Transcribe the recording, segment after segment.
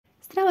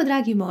Zdravo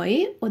dragi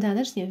moji, u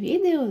današnjem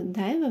videu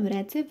dajem vam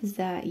recept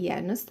za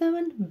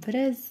jednostavan,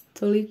 brz,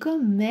 toliko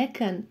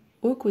mekan,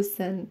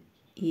 ukusan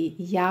i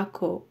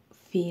jako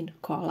fin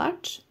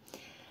kolač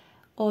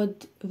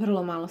od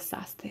vrlo malo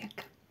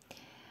sastojaka.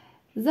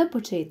 Za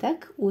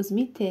početak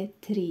uzmite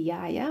 3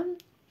 jaja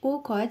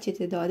u koja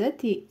ćete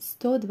dodati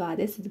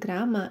 120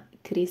 g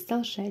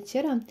kristal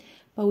šećera,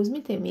 pa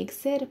uzmite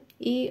mikser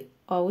i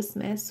ovu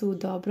smesu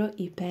dobro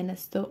i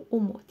penasto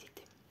umutite.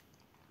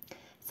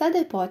 Sada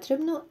je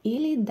potrebno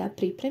ili da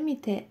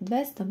pripremite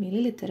 200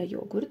 ml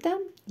jogurta.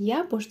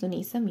 Ja, pošto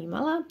nisam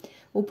imala,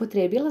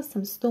 upotrebila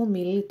sam 100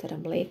 ml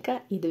mleka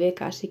i 2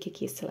 kašike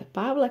kisele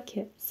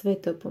pavlake. Sve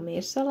to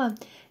pomešala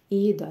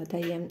i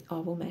dodajem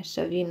ovu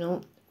mešavinu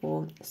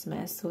u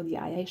smesu od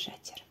jaja i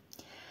šećera.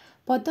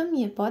 Potom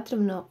je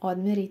potrebno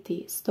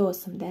odmeriti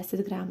 180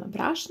 g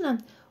brašna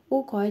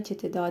u koje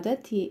ćete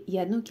dodati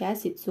 1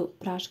 kesicu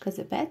praška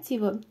za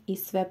pecivo i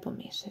sve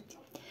pomešati.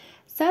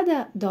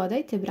 Sada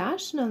dodajte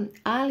brašno,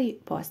 ali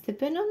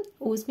postepeno.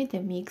 Uzmite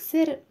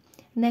mikser,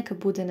 neka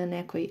bude na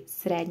nekoj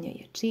srednjoj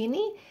jačini,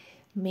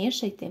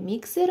 mešajte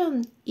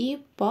mikserom i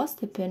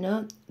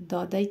postepeno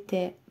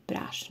dodajte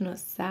brašno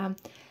sa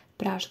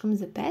praškom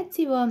za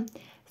pecivo.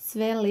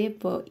 Sve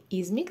lijepo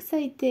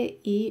izmiksajte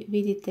i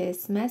vidite,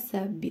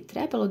 smesa bi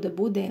trebalo da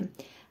bude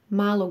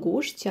malo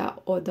gušća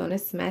od one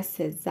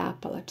smese za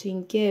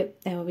palačinke.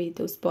 Evo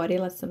vidite,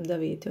 usporila sam da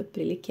vidite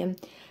otprilike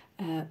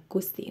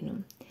gustinu.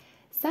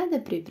 Sada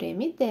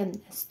pripremite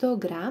 100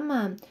 g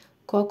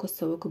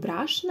kokosovog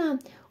brašna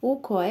u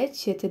koje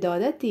ćete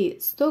dodati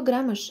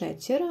 100 g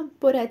šećera.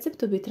 Po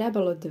receptu bi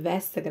trebalo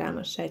 200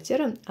 g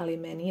šećera, ali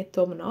meni je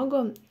to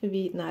mnogo.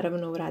 Vi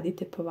naravno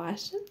uradite po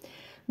vašem.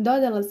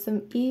 Dodala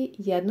sam i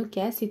 1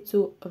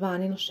 kesicu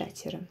vanil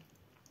šećera.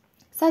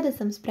 Sada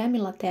sam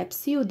spremila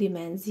tepsiju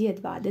dimenzije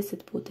 20 x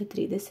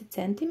 30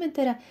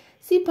 cm.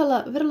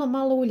 Sipala vrlo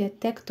malo ulja,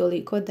 tek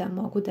toliko da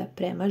mogu da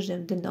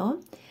premažem dno.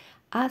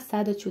 A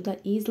sada ću da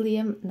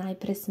izlijem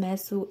najpre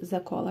smesu za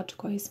kolač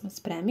koji smo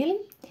spremili.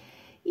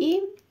 I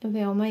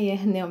veoma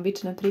je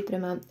neobična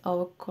priprema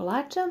ovog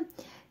kolača.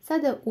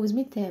 Sada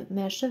uzmite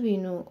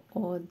mešavinu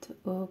od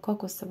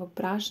kokosovog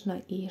brašna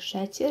i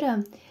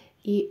šećera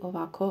i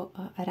ovako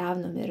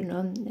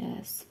ravnomerno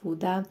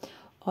svuda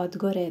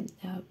odgore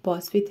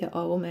posvite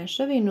ovu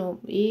mešavinu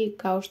i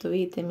kao što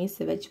vidite mi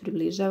se već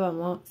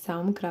približavamo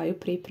samom kraju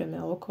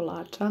pripreme ovog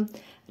kolača.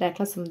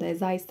 Rekla sam da je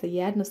zaista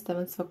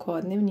jednostavan,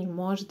 svakodnevni,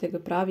 možete ga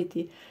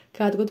praviti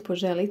kad god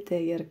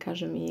poželite jer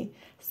kažem i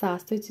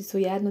sastojci su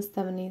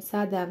jednostavni.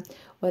 Sada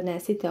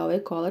odnesite ovaj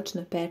kolač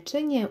na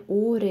pečenje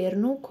u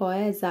rernu koja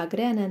je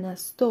zagrejana na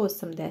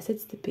 180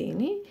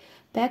 stepeni.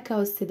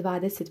 Pekao se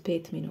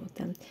 25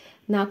 minuta.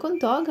 Nakon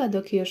toga,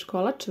 dok je još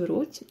kolač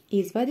vruć,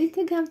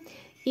 izvadite ga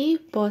i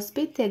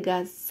pospijte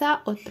ga sa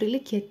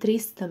otprilike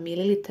 300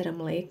 ml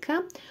mleka.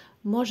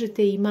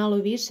 Možete i malo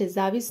više,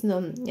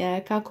 zavisno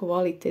kako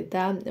volite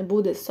da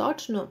bude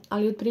sočno,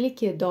 ali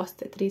otprilike je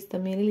dosta 300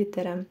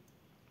 ml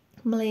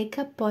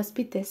mleka.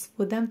 Pospite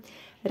svuda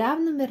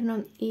ravnomerno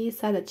i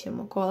sada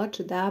ćemo kolač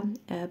da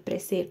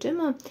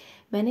presečemo.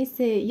 Meni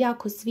se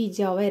jako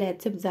sviđa ovaj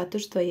recept zato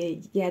što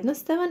je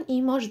jednostavan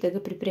i možete ga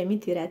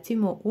pripremiti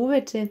recimo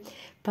uveče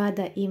pa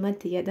da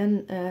imate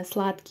jedan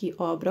slatki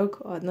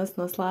obrok,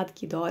 odnosno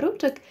slatki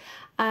doručak,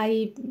 a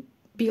i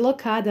bilo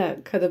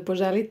kada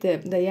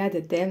poželite da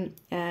jedete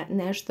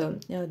nešto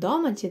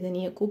domaće, da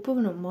nije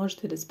kupovno,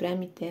 možete da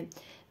spremite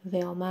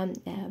veoma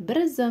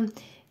brzo.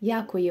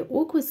 Jako je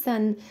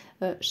ukusan,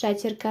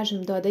 šećer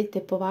kažem dodajte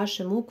po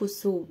vašem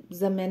ukusu,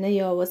 za mene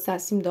je ovo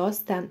sasvim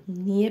dosta,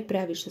 nije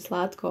previše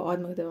slatko,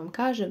 odmah da vam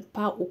kažem,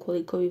 pa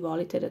ukoliko vi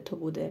volite da to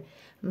bude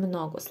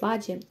mnogo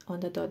slađe,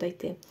 onda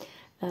dodajte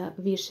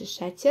više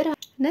šećera.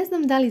 Ne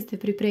znam da li ste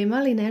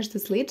pripremali nešto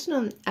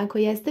slično, ako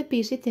jeste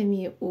pišite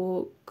mi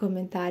u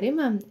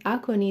komentarima,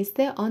 ako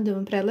niste onda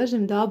vam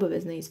predlažem da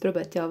obavezno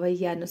isprobate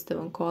ovaj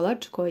jednostavan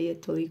kolač koji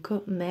je toliko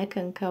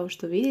mekan kao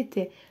što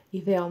vidite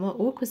i veoma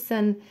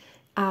ukusan,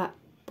 a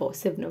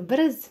posebno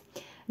brz.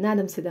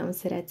 Nadam se da vam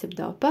se recept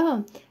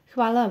dopao.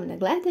 Hvala vam na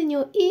gledanju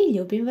i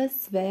ljubim vas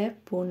sve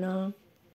puno.